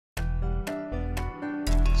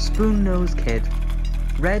Spoon-Nosed Kid.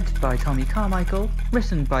 Read by Tommy Carmichael,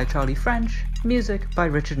 written by Charlie French, music by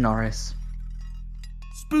Richard Norris.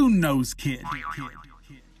 Spoon-Nosed Kid.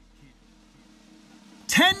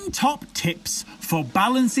 10 top tips for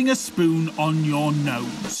balancing a spoon on your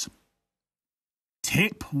nose.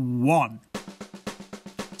 Tip 1.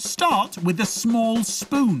 Start with a small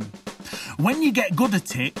spoon. When you get good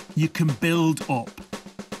at it, you can build up.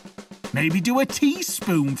 Maybe do a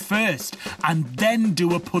teaspoon first and then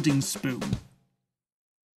do a pudding spoon.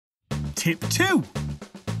 Tip 2.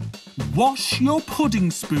 Wash your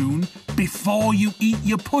pudding spoon before you eat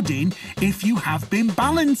your pudding if you have been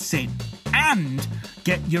balancing. And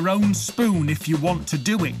get your own spoon if you want to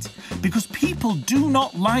do it, because people do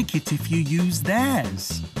not like it if you use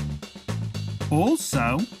theirs.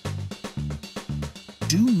 Also,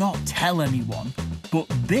 do not tell anyone, but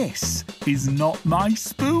this is not my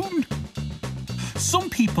spoon. Some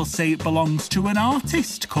people say it belongs to an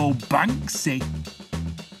artist called Banksy,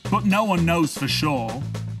 but no one knows for sure,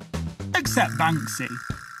 except Banksy.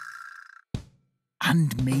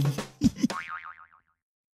 And me.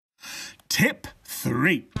 Tip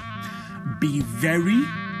 3. Be very,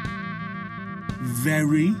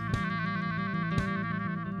 very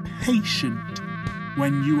patient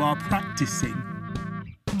when you are practicing.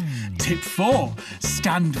 Tip 4.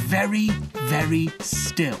 Stand very, very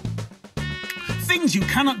still. Things you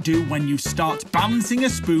cannot do when you start balancing a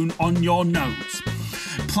spoon on your nose.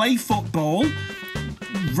 Play football,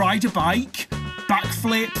 ride a bike,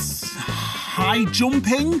 backflips, high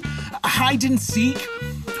jumping, hide and seek,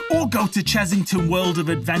 or go to Chessington World of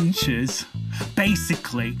Adventures.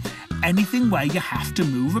 Basically, anything where you have to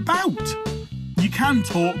move about. You can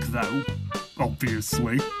talk though,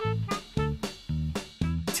 obviously.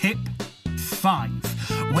 Tip 5.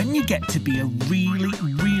 When you get to be a really,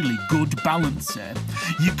 really good balancer,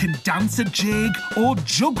 you can dance a jig or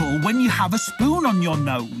juggle when you have a spoon on your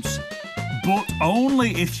nose. But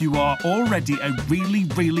only if you are already a really,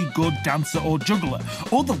 really good dancer or juggler.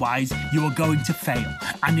 Otherwise, you are going to fail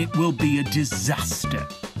and it will be a disaster.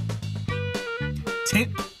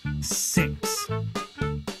 Tip 6.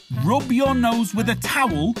 Rub your nose with a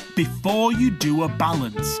towel before you do a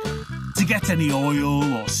balance to get any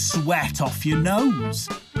oil or sweat off your nose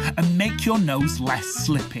and make your nose less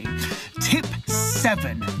slippy. Tip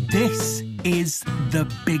 7. This is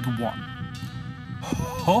the big one.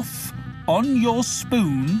 Huff on your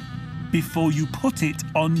spoon before you put it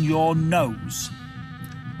on your nose.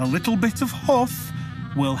 A little bit of huff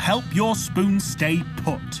will help your spoon stay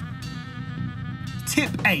put.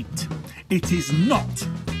 Tip 8. It is not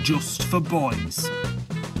just for boys.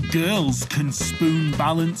 Girls can spoon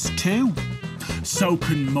balance too. So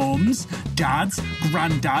can mums, dads,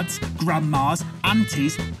 granddads, grandmas,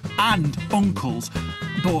 aunties and uncles.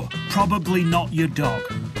 But probably not your dog.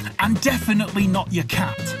 And definitely not your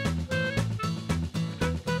cat.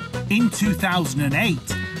 In 2008,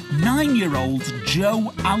 9-year-old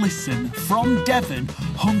Joe Allison from Devon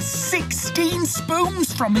hung 16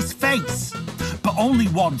 spoons from his face, but only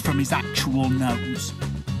one from his actual nose.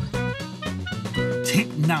 Tip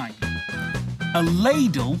 9. A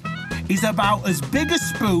ladle is about as big a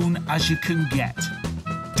spoon as you can get.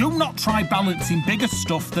 Do not try balancing bigger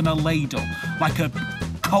stuff than a ladle, like a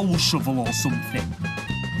coal shovel or something.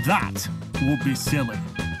 That would be silly.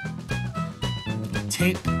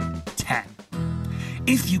 Tip 10.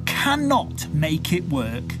 If you cannot make it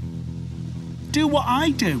work, do what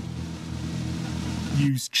I do.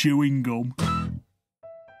 Use chewing gum.